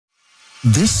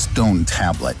This stone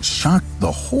tablet shocked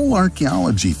the whole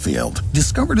archaeology field.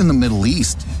 Discovered in the Middle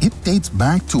East, it dates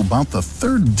back to about the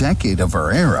 3rd decade of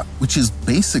our era, which is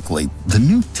basically the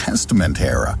New Testament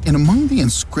era. And among the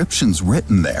inscriptions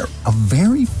written there, a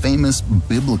very famous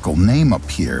biblical name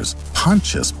appears: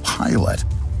 Pontius Pilate.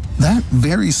 That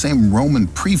very same Roman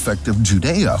prefect of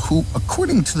Judea who,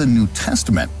 according to the New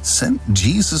Testament, sent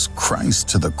Jesus Christ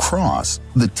to the cross.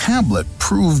 The tablet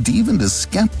proved even to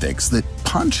skeptics that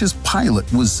Pontius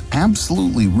Pilate was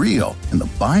absolutely real and the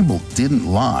Bible didn't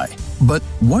lie. But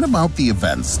what about the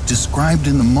events described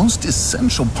in the most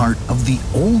essential part of the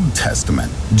Old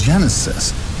Testament,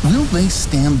 Genesis? Will they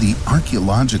stand the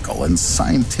archaeological and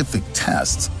scientific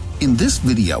tests? In this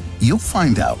video, you'll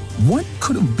find out what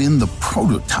could have been the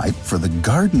prototype for the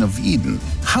Garden of Eden.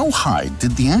 How high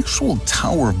did the actual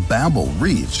Tower of Babel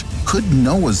reach? Could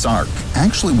Noah's Ark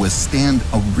actually withstand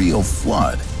a real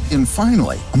flood? And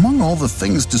finally, among all the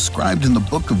things described in the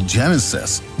book of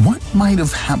Genesis, what might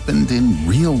have happened in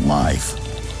real life?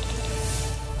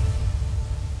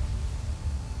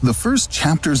 The first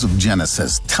chapters of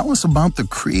Genesis tell us about the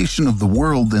creation of the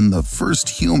world and the first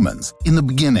humans. In the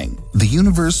beginning, the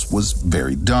universe was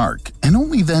very dark, and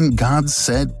only then God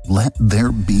said, "Let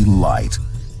there be light."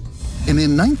 And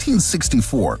in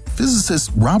 1964,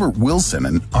 physicists Robert Wilson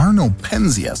and Arno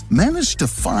Penzias managed to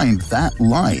find that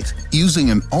light using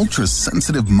an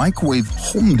ultra-sensitive microwave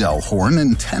Holmdel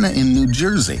antenna in New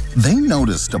Jersey. They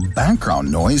noticed a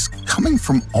background noise coming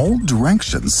from all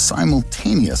directions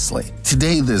simultaneously.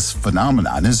 Today, this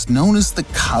phenomenon is known as the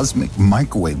cosmic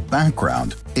microwave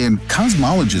background, and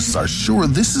cosmologists are sure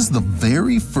this is the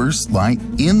very first light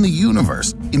in the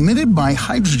universe, emitted by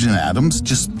hydrogen atoms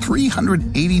just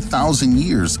 380,000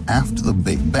 years after the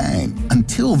Big Bang.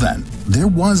 Until then, there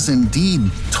was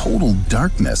indeed total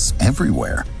darkness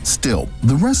everywhere. Still,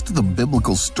 the rest of the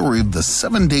biblical story of the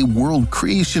 7-day world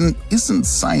creation isn't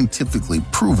scientifically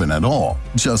proven at all,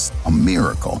 just a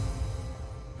miracle.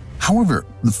 However,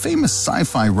 the famous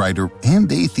sci-fi writer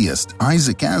and atheist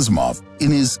Isaac Asimov, in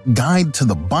his Guide to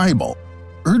the Bible,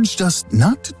 urged us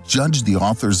not to judge the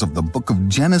authors of the book of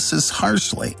Genesis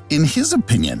harshly. In his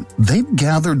opinion, they'd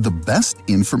gathered the best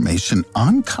information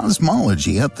on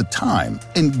cosmology at the time,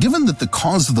 and given that the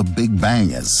cause of the Big Bang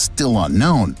is still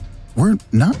unknown, we're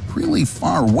not really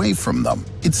far away from them.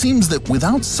 It seems that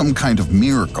without some kind of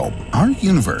miracle, our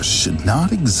universe should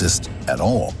not exist at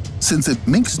all. Since it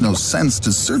makes no sense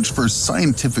to search for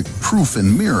scientific proof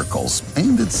in miracles,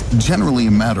 and it's generally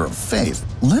a matter of faith,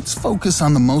 let's focus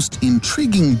on the most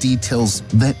intriguing details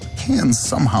that can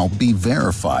somehow be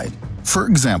verified. For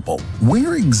example,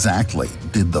 where exactly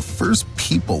did the first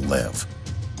people live?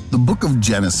 The book of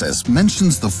Genesis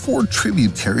mentions the 4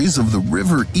 tributaries of the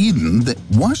river Eden that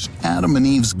washed Adam and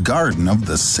Eve's garden of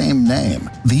the same name.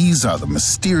 These are the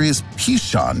mysterious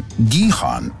Pishon,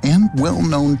 Gihon, and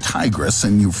well-known Tigris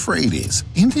and Euphrates.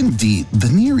 And indeed, the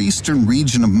Near Eastern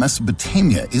region of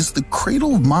Mesopotamia is the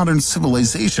cradle of modern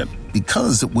civilization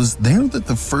because it was there that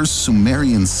the first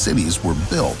Sumerian cities were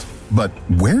built. But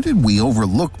where did we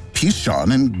overlook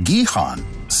Pishon and Gihon?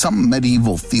 Some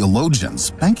medieval theologians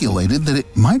speculated that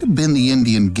it might have been the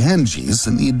Indian Ganges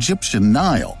and the Egyptian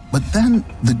Nile, but then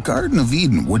the Garden of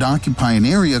Eden would occupy an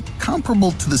area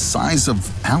comparable to the size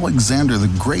of Alexander the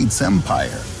Great's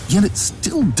empire. Yet it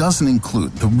still doesn't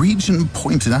include the region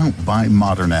pointed out by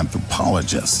modern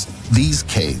anthropologists. These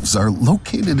caves are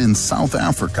located in South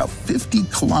Africa, 50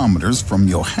 kilometers from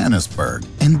Johannesburg,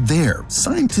 and there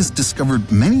scientists discovered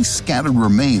many scattered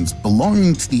remains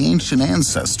belonging to the ancient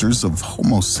ancestors of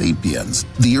Homo sapiens.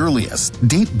 The earliest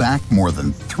date back more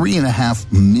than 3.5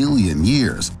 million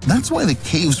years. That's why the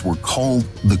caves were called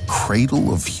the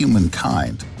cradle of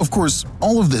humankind. Of course,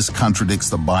 all of this contradicts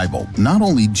the Bible, not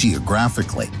only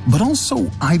geographically, but also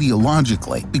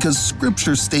ideologically, because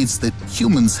Scripture states that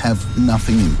humans have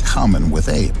nothing in common with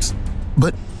apes.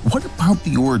 But what about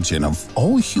the origin of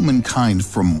all humankind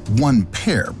from one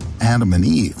pair, Adam and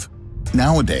Eve?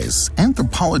 Nowadays,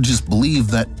 anthropologists believe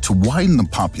that to widen the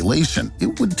population,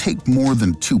 it would take more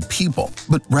than 2 people,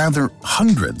 but rather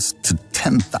hundreds to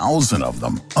 10,000 of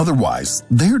them. Otherwise,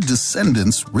 their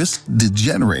descendants risk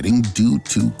degenerating due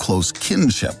to close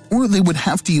kinship, or they would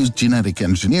have to use genetic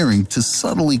engineering to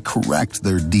subtly correct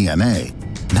their DNA.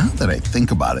 Now that I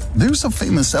think about it, there's a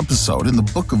famous episode in the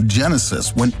book of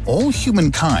Genesis when all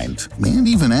humankind, and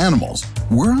even animals,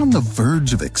 were on the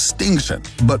verge of extinction,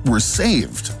 but were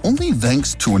saved only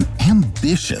thanks to an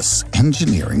ambitious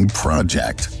engineering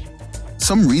project.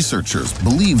 Some researchers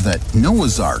believe that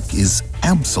Noah's Ark is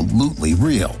absolutely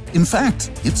real. In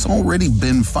fact, it's already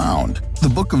been found. The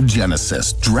book of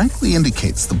Genesis directly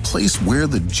indicates the place where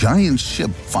the giant ship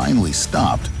finally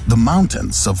stopped, the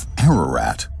mountains of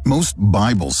Ararat. Most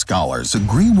Bible scholars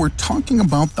agree we're talking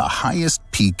about the highest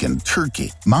peak in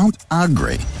Turkey, Mount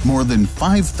Agre, more than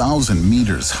 5,000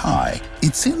 meters high.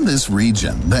 It's in this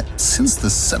region that, since the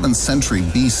 7th century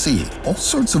BC, all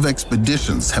sorts of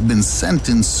expeditions have been sent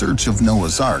in search of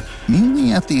Noah's Ark,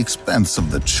 mainly at the expense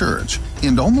of the church,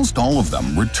 and almost all of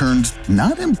them returned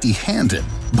not empty-handed,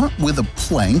 but with a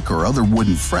plank or other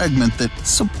wooden fragment that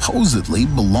supposedly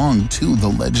belonged to the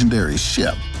legendary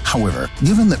ship. However,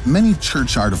 given that many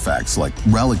church artifacts like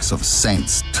relics of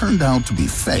saints turned out to be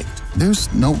faked,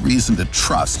 there's no reason to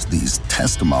trust these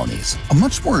testimonies. A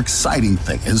much more exciting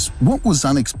thing is what was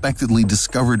unexpectedly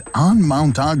discovered on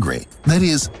Mount Agre, that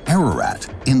is, Ararat,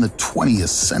 in the 20th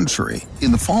century.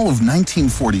 In the fall of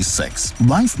 1946,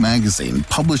 Life magazine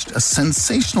published a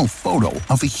sensational photo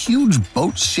of a huge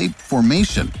boat-shaped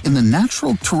formation in the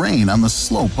natural terrain on the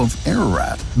slope of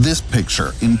Ararat. This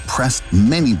picture impressed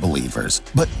many believers,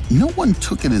 but no one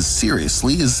took it as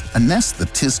seriously as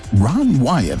anesthetist Ron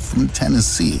Wyatt from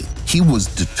Tennessee. He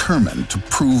was determined to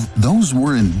prove those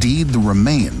were indeed the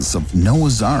remains of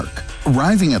Noah's Ark.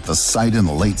 Arriving at the site in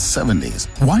the late 70s,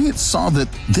 Wyatt saw that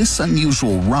this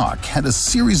unusual rock had a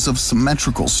series of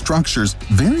symmetrical structures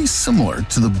very similar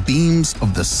to the beams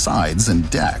of the sides and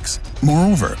decks.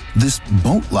 Moreover, this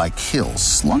boat-like hill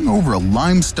slung over a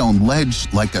limestone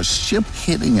ledge like a ship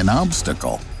hitting an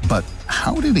obstacle. But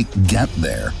how did it get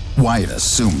there? Wyatt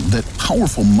assumed that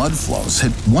powerful mud flows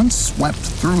had once swept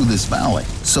through this valley,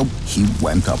 so he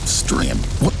went upstream.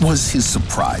 What was his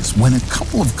surprise when a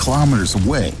couple of kilometers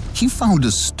away, he found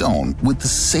a stone with the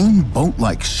same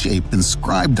boat-like shape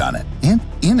inscribed on it, and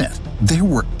in it, there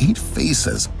were 8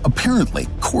 faces, apparently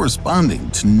corresponding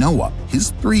to Noah, his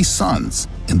 3 sons,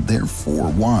 and their 4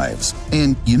 wives.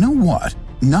 And you know what?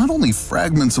 Not only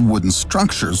fragments of wooden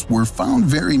structures were found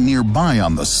very nearby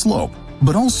on the slope,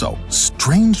 but also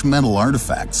strange metal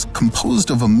artifacts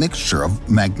composed of a mixture of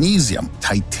magnesium,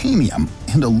 titanium,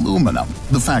 and aluminum.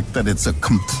 The fact that it's a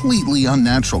completely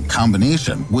unnatural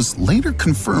combination was later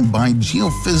confirmed by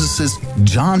geophysicist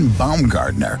John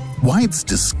Baumgartner. Wyatt's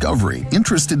discovery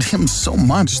interested him so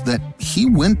much that he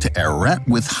went to Ararat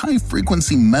with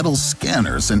high-frequency metal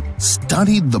scanners and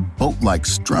studied the boat-like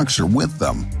structure with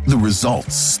them. The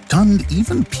results stunned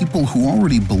even people who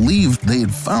already believed they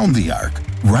had found the Ark.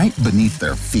 Right beneath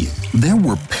their feet, there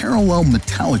were parallel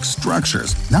metallic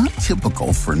structures not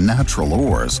typical for natural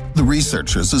ores. The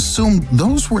researchers assumed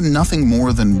those were nothing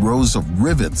more than rows of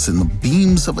rivets in the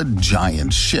beams of a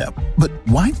giant ship. But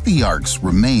why did the Ark's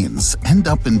remains end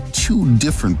up in 2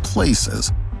 different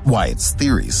places? Wyatt's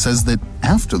theory says that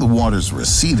after the waters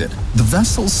receded, the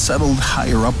vessel settled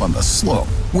higher up on the slope,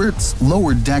 where its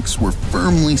lower decks were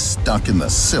firmly stuck in the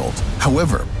silt.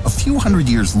 However, a few hundred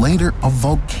years later, a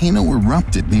volcano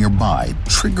erupted nearby,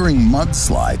 triggering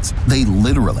mudslides. They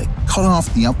literally cut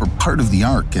off the upper part of the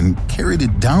Ark and carried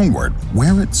it downward,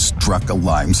 where it struck a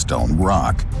limestone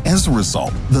rock. As a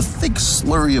result, the thick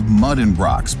slurry of mud and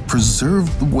rocks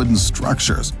preserved the wooden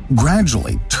structures,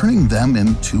 gradually turning them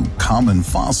into common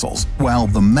fossils, while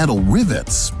the metal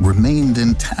rivets remained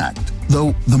intact.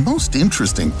 Though the most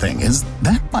interesting thing is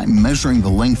that by measuring the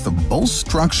length of both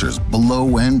structures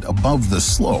below and above the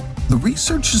slope, the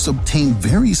researchers obtained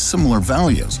very similar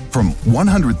values, from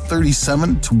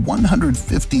 137 to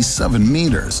 157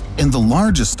 meters, and the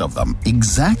largest of them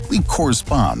exactly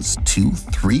corresponds to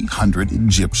 300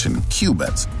 Egyptian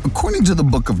cubits. According to the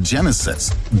book of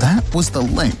Genesis, that was the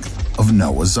length of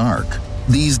Noah's Ark.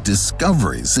 These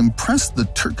discoveries impressed the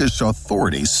Turkish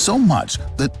authorities so much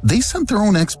that they sent their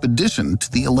own expedition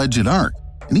to the alleged Ark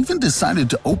and even decided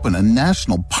to open a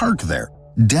national park there,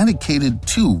 dedicated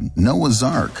to Noah's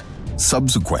Ark.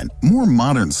 Subsequent, more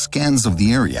modern scans of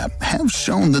the area have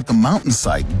shown that the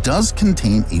mountainside does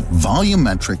contain a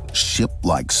volumetric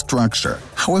ship-like structure.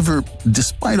 However,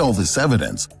 despite all this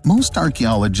evidence, most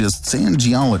archaeologists and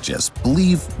geologists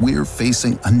believe we're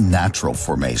facing a natural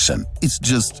formation. It's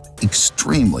just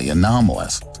extremely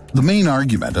anomalous. The main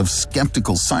argument of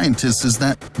skeptical scientists is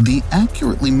that the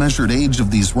accurately measured age of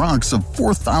these rocks of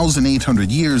 4,800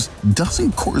 years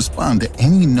doesn't correspond to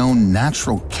any known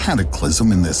natural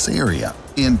cataclysm in this area.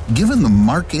 And given the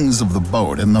markings of the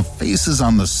boat and the faces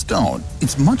on the stone,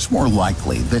 it's much more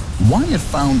likely that Wyatt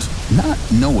found not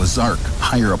Noah's Ark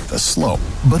higher up the slope,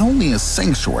 but only a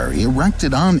sanctuary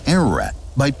erected on Ararat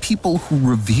by people who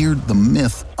revered the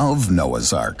myth of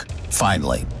Noah's Ark.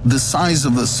 Finally, the size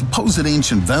of the supposed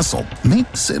ancient vessel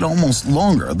makes it almost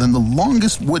longer than the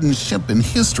longest wooden ship in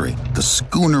history, the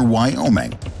schooner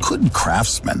Wyoming. Could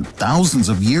craftsmen thousands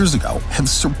of years ago have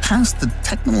surpassed the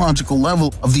technological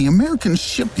level of the American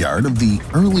shipyard of the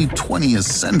early 20th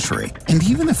century? And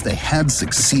even if they had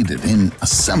succeeded in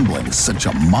assembling such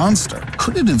a monster,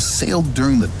 could it have sailed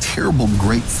during the terrible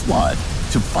Great Flood?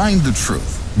 To find the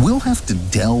truth, we'll have to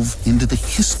delve into the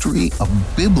history of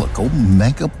biblical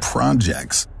mega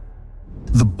projects.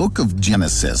 The book of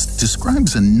Genesis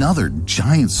describes another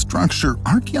giant structure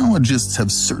archaeologists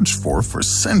have searched for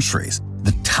centuries,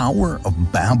 the Tower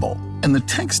of Babel. And the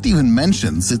text even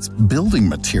mentions its building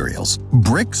materials: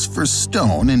 bricks for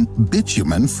stone and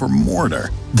bitumen for mortar.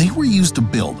 They were used to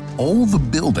build all the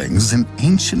buildings in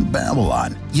ancient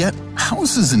Babylon. Yet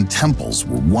houses and temples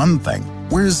were one thing,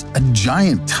 whereas a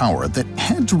giant tower that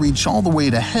had to reach all the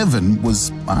way to heaven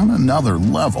was on another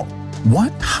level.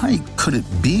 What height could it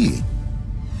be?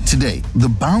 Today, the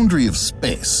boundary of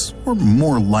space, or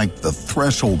more like the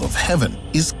threshold of heaven,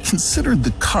 is considered the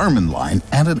Kármán line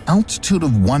at an altitude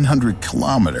of 100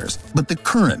 kilometers. But the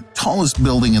current tallest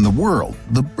building in the world,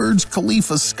 the Burj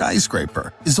Khalifa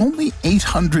skyscraper, is only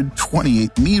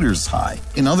 828 meters high.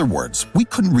 In other words, we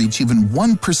couldn't reach even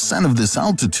 1% of this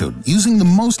altitude using the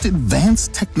most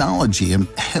advanced technology and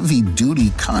heavy-duty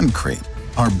concrete.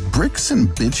 Are bricks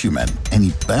and bitumen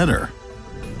any better?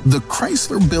 The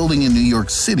Chrysler Building in New York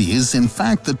City is in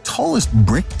fact the tallest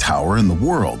brick tower in the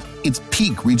world. Its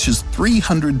peak reaches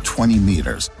 320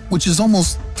 meters, which is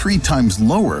almost 3 times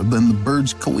lower than the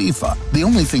Burj Khalifa. The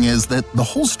only thing is that the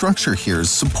whole structure here is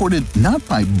supported not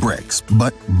by bricks,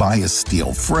 but by a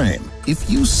steel frame. If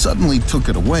you suddenly took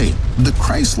it away, the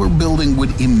Chrysler Building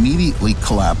would immediately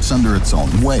collapse under its own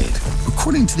weight.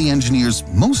 According to the engineers'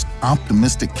 most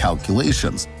optimistic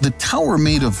calculations, the tower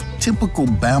made of typical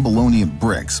Babylonian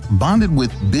bricks bonded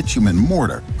with bitumen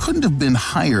mortar couldn't have been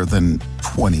higher than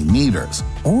 20 meters,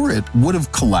 or it would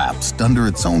have collapsed under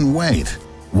its own weight.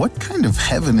 What kind of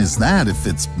heaven is that if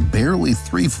it's barely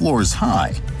 3 floors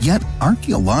high? Yet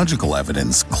archaeological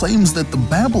evidence claims that the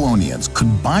Babylonians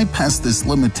could bypass this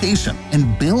limitation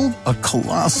and build a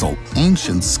colossal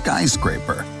ancient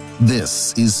skyscraper.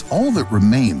 This is all that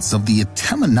remains of the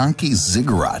Etemenanke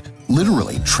Ziggurat,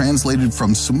 literally translated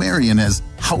from Sumerian as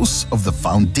House of the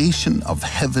Foundation of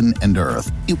Heaven and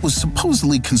Earth. It was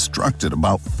supposedly constructed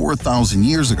about 4,000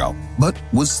 years ago, but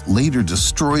was later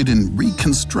destroyed and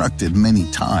reconstructed many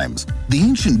times. The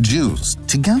ancient Jews,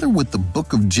 together with the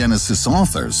Book of Genesis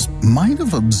authors, might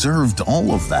have observed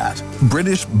all of that.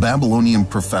 British Babylonian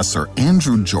professor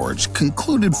Andrew George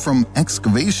concluded from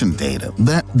excavation data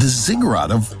that the Ziggurat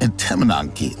of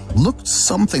Etemenanke looked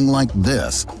something like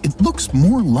this. It looks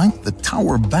more like the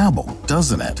Tower of Babel,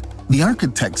 doesn't it? The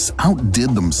architects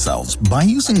outdid themselves by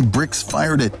using bricks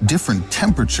fired at different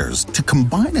temperatures to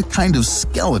combine a kind of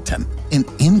skeleton and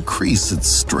increase its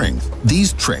strength.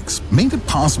 These tricks made it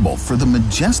possible for the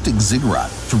majestic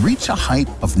ziggurat to reach a height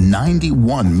of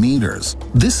 91 meters.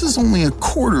 This is only a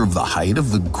quarter of the height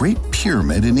of the Great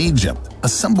Pyramid in Egypt,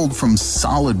 assembled from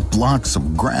solid blocks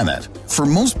of granite. For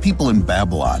most people in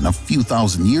Babylon a few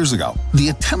thousand years ago, the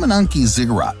Etemenanke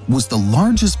Ziggurat was the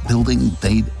largest building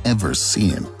they'd ever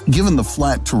seen. Given the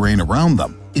flat terrain around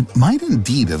them, it might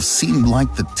indeed have seemed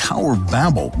like the Tower of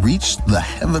Babel reached the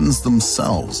heavens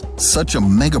themselves. Such a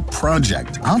mega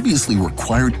project obviously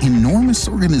required enormous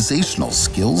organizational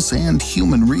skills and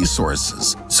human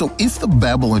resources. So if the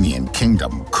Babylonian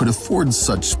kingdom could afford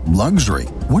such luxury,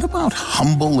 what about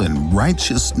humble and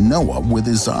righteous Noah with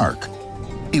his ark?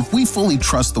 If we fully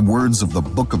trust the words of the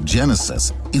book of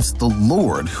Genesis, it's the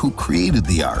Lord who created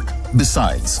the ark.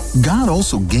 Besides, God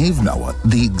also gave Noah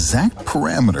the exact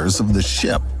parameters of the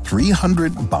ship,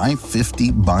 300 by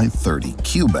 50 by 30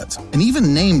 cubits, and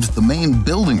even named the main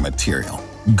building material,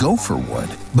 gopher wood.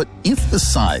 But if the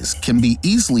size can be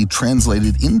easily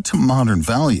translated into modern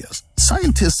values,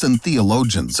 scientists and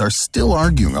theologians are still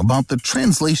arguing about the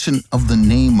translation of the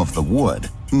name of the wood.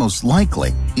 Most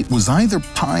likely, it was either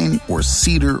pine or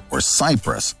cedar or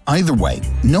cypress. Either way,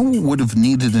 Noah would have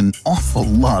needed an awful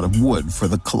lot of wood for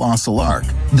the colossal ark.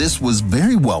 This was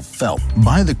very well felt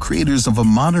by the creators of a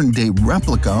modern-day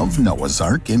replica of Noah's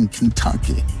Ark in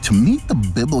Kentucky. To meet the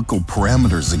biblical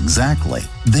parameters exactly,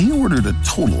 they ordered a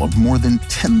total of more than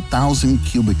 10,000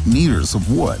 cubic meters of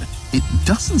wood. It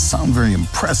doesn't sound very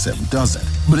impressive, does it?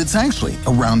 But it's actually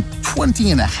around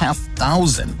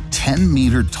 20,500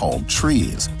 10-meter tall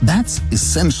trees. That's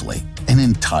essentially an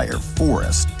entire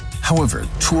forest. However,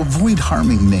 to avoid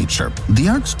harming nature, the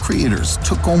Ark's creators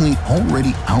took only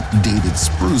already outdated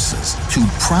spruces to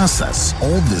process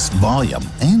all this volume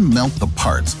and melt the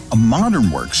parts. A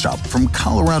modern workshop from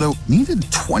Colorado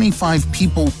needed 25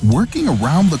 people working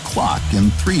around the clock in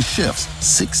 3 shifts,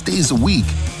 6 days a week,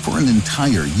 for an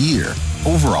entire year.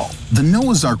 Overall, the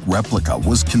Noah's Ark replica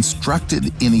was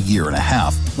constructed in a year and a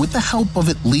half with the help of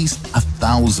at least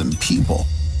 1,000 people.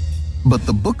 But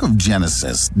the book of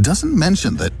Genesis doesn't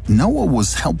mention that Noah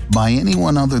was helped by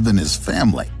anyone other than his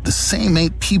family, the same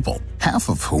 8 people, half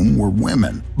of whom were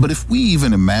women. But if we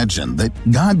even imagine that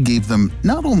God gave them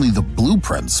not only the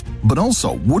blueprints, but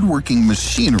also woodworking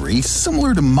machinery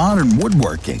similar to modern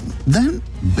woodworking, then,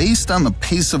 based on the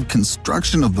pace of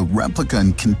construction of the replica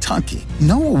in Kentucky,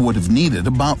 Noah would have needed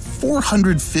about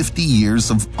 450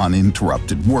 years of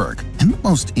uninterrupted work. And the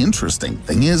most interesting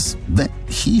thing is that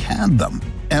he had them.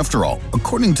 After all,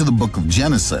 according to the book of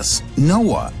Genesis,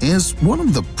 Noah, as one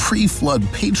of the pre-flood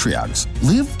patriarchs,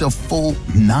 lived a full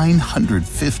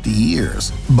 950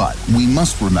 years. But we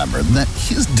must remember that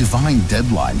his divine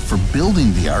deadline for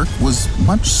building the ark was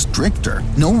much stricter.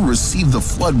 Noah received the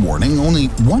flood warning only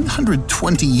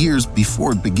 120 years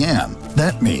before it began.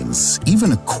 That means,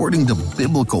 even according to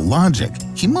biblical logic,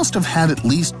 he must have had at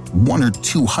least 100 or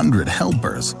 200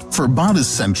 helpers. For about a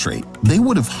century, they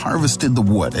would have harvested the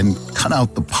wood and cut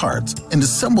out the parts and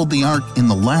assembled the ark in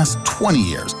the last 20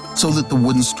 years so that the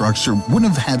wooden structure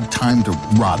wouldn't have had time to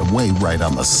rot away right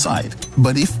on the site.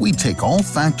 But if we take all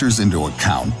factors into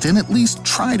account and at least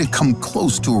try to come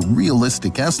close to a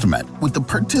realistic estimate with the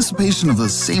participation of the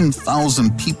same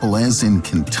 1,000 people as in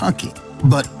Kentucky,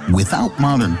 but without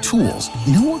modern tools,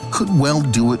 Noah could well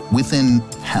do it within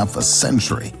half a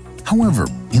century. However,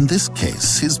 in this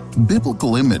case, his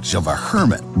biblical image of a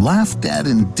hermit, laughed at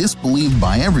and disbelieved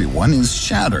by everyone, is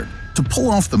shattered. To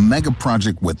pull off the mega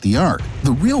project with the ark,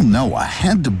 the real Noah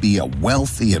had to be a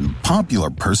wealthy and popular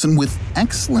person with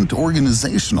excellent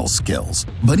organizational skills.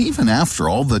 But even after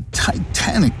all the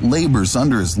titanic labors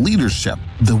under his leadership,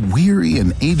 the weary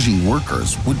and aging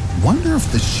workers would wonder if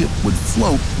the ship would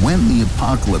float when the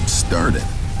apocalypse started.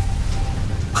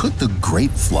 Could the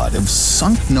Great Flood have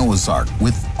sunk Noah's Ark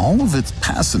with all of its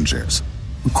passengers?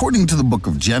 According to the book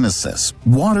of Genesis,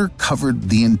 water covered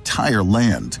the entire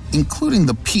land, including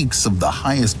the peaks of the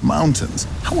highest mountains.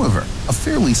 However, a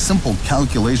fairly simple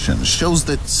calculation shows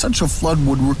that such a flood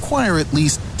would require at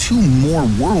least 2 more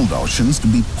world oceans to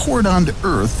be poured onto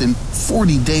Earth in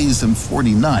 40 days and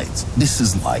 40 nights. This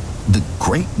is like the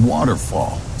Great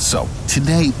Waterfall. So,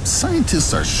 today,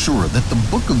 scientists are sure that the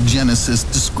book of Genesis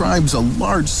describes a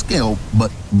large-scale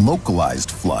but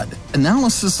localized flood.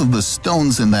 Analysis of the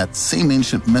stones in that same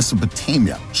ancient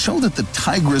Mesopotamia show that the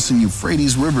Tigris and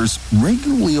Euphrates rivers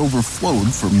regularly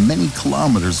overflowed for many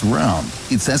kilometers around.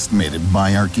 It's estimated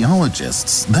by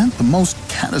archaeologists that the most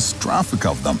catastrophic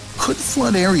of them could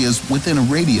flood areas within a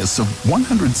radius of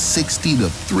 160 to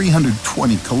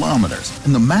 320 kilometers,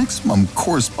 and the maximum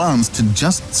corresponds to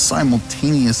just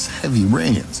simultaneous heavy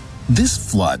rains.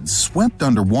 This flood swept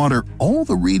underwater all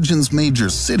the region's major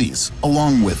cities,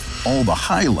 along with all the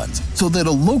highlands, so that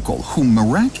a local who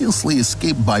miraculously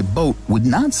escaped by boat would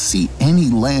not see any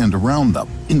land around them.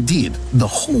 Indeed, the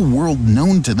whole world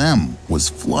known to them was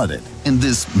flooded. And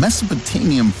this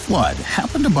Mesopotamian flood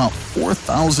happened about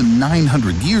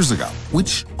 4,900 years ago,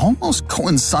 which almost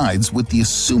coincides with the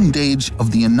assumed age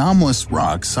of the anomalous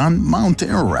rocks on Mount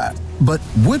Ararat. But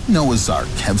would Noah's Ark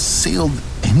have sailed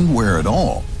anywhere at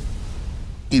all?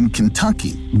 In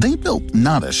Kentucky, they built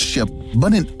not a ship,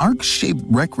 but an ark-shaped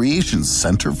recreation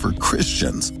center for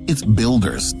Christians. Its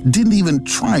builders didn't even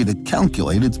try to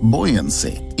calculate its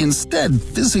buoyancy. Instead,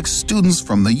 physics students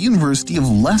from the University of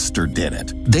Leicester did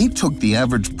it. They took the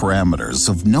average parameters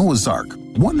of Noah's Ark,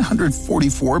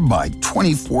 144 by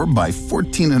 24 by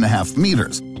 14.5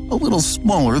 meters, a little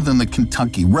smaller than the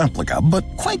Kentucky replica, but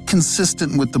quite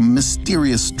consistent with the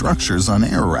mysterious structures on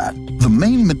Ararat. The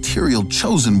main material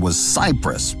chosen was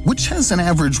cypress, which has an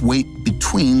average weight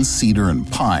between cedar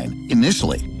and pine.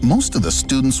 Initially, most of the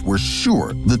students were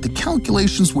sure that the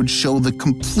calculations would show the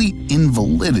complete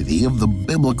invalidity of the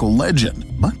biblical legend.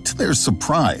 But to their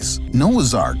surprise,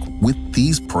 Noah's Ark, with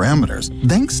these parameters,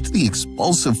 thanks to the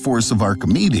expulsive force of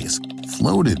Archimedes,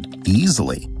 floated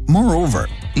easily. Moreover,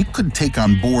 it could take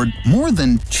on board more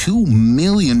than 2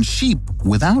 million sheep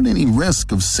without any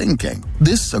risk of sinking.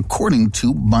 This, according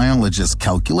to biologists'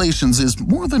 calculations, is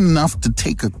more than enough to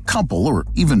take a couple or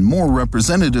even more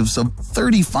representatives of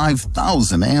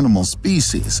 35,000 animal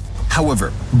species.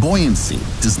 However, buoyancy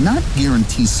does not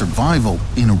guarantee survival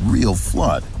in a real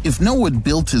flood. If Noah had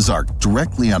built his ark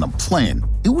directly on a plain,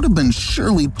 it would have been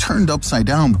surely turned upside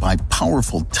down by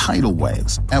powerful tidal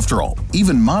waves. After all,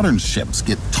 even modern ships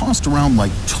get tossed around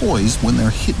like toys when they're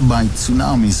hit by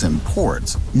tsunamis in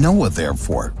ports. Noah,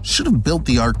 therefore, should have built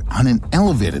the ark on an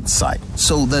elevated site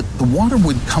so that the water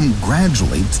would come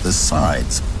gradually to the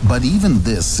sides. But even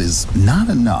this is not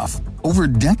enough. Over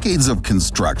decades of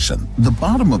construction, the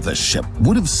bottom of the ship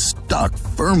would have stuck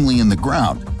firmly in the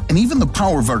ground, and even the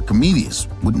power of Archimedes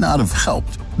would not have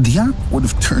helped. The ark would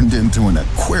have turned into an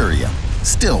aquarium.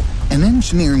 Still, an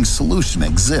engineering solution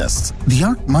exists. The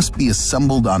ark must be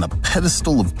assembled on a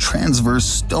pedestal of transverse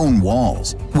stone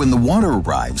walls. When the water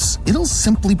arrives, it'll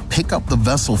simply pick up the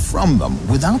vessel from them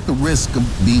without the risk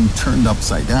of being turned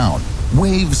upside down.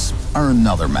 Waves are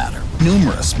another matter.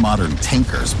 Numerous modern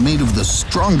tankers made of the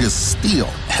strongest steel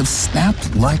have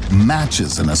snapped like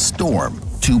matches in a storm.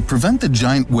 To prevent the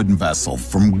giant wooden vessel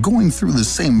from going through the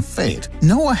same fate,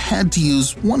 Noah had to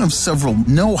use one of several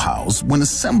know-hows when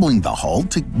assembling the hull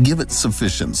to give it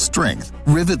sufficient strength.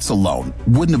 Rivets alone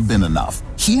wouldn't have been enough.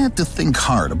 He had to think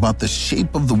hard about the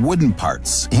shape of the wooden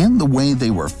parts and the way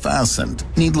they were fastened.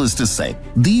 Needless to say,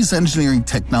 these engineering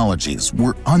technologies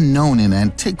were unknown in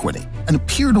antiquity and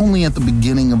appeared only at the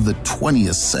beginning of the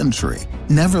 20th century.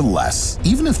 Nevertheless,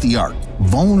 even if the ark,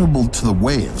 vulnerable to the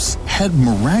waves, had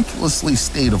miraculously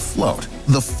stayed afloat,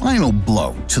 the final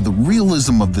blow to the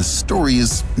realism of this story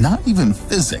is not even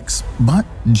physics, but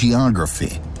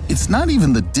geography. It's not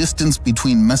even the distance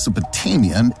between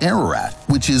Mesopotamia and Ararat,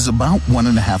 which is about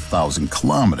 1,500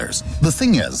 kilometers. The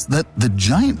thing is that the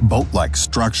giant boat-like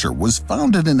structure was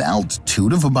found at an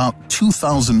altitude of about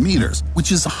 2,000 meters,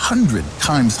 which is 100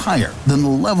 times higher than the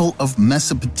level of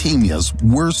Mesopotamia's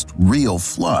worst real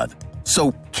flood.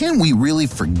 So, can we really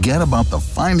forget about the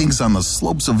findings on the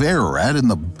slopes of Ararat in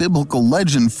the biblical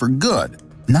legend for good?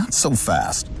 Not so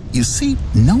fast. You see,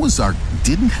 Noah's Ark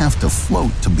didn't have to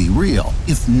float to be real.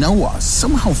 If Noah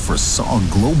somehow foresaw a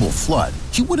global flood,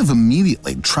 he would have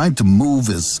immediately tried to move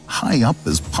as high up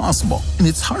as possible. And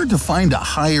it's hard to find a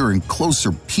higher and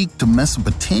closer peak to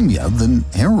Mesopotamia than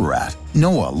Ararat.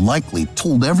 Noah likely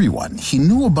told everyone he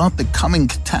knew about the coming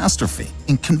catastrophe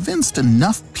and convinced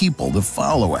enough people to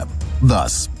follow him.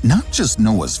 Thus, not just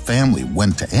Noah's family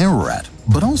went to Ararat,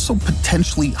 but also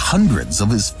potentially hundreds of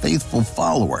his faithful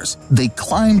followers. They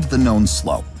climbed the known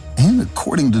slope, and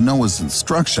according to Noah's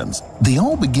instructions, they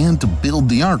all began to build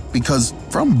the ark because,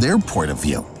 from their point of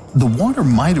view, the water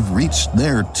might have reached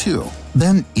there too.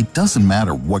 Then it doesn't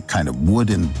matter what kind of wood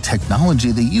and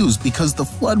technology they used because the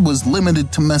flood was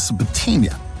limited to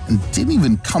Mesopotamia and didn't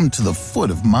even come to the foot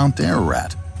of Mount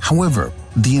Ararat. However,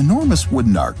 the enormous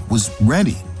wooden ark was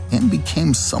ready and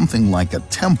became something like a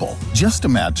temple. Just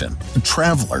imagine, a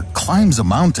traveler climbs a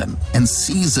mountain and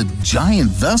sees a giant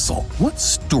vessel. What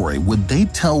story would they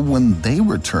tell when they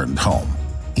returned home?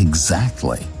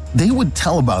 Exactly. They would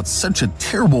tell about such a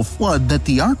terrible flood that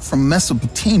the ark from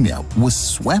Mesopotamia was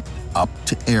swept up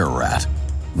to Ararat.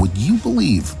 Would you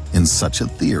believe in such a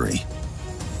theory?